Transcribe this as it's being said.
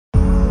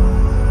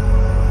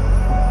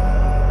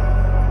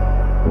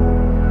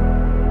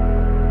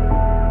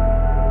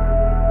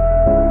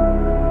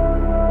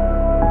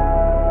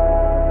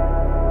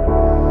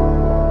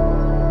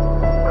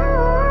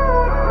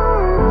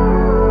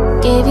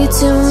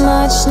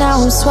much,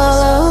 now I'm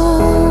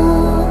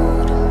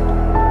swallowed.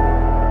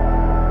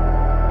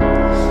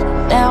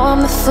 Now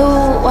I'm the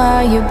fool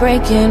while you're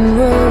breaking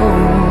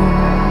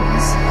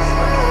rules.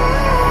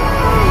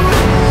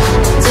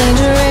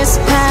 Dangerous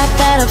path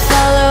that I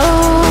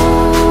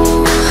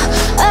follow.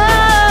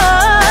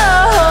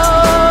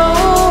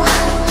 Oh,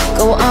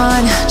 go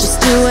on,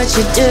 just do what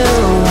you do.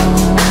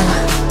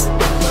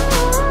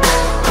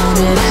 And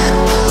it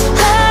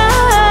hurts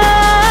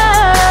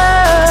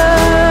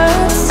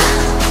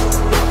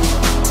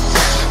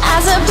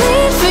as I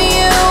bleed for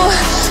you,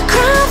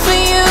 cry for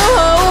you.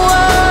 Oh,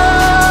 oh.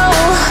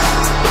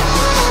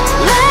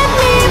 Let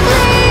me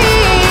bleed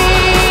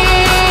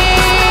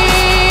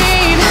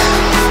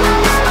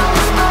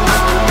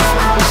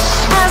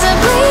as I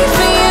bleed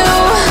for you,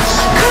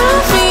 cry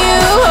for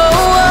you.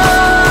 Oh,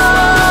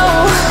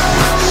 oh.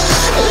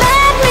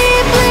 Let me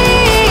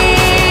bleed.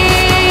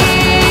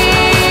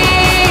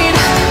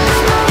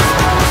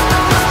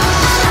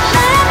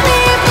 Let me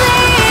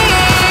bleed.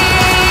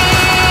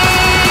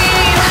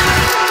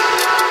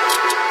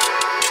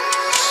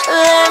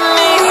 Let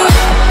me.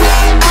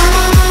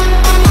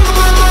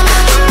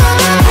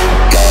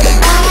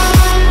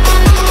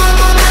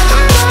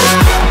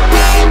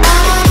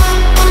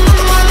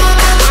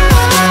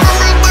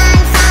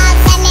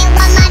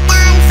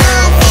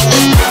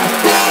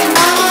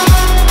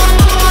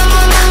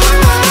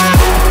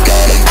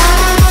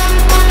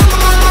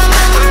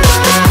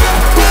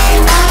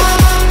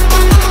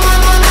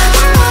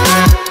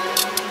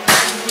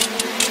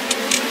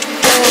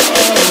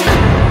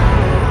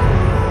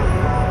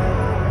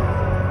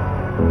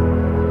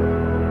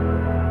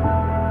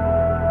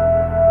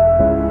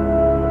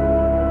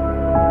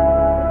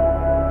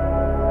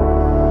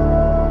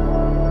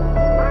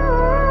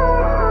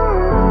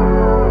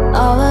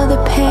 All of the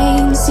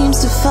pain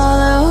seems to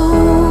follow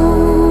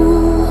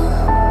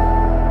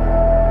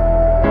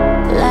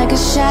like a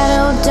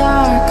shadow,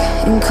 dark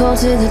and cold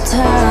to the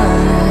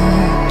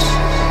touch.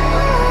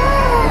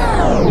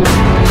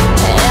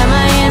 Am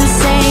I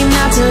insane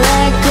not to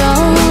let go?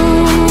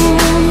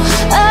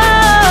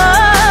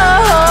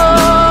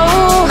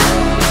 Oh,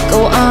 go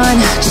on,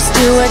 just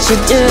do what you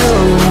do.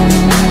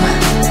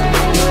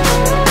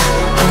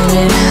 And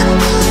it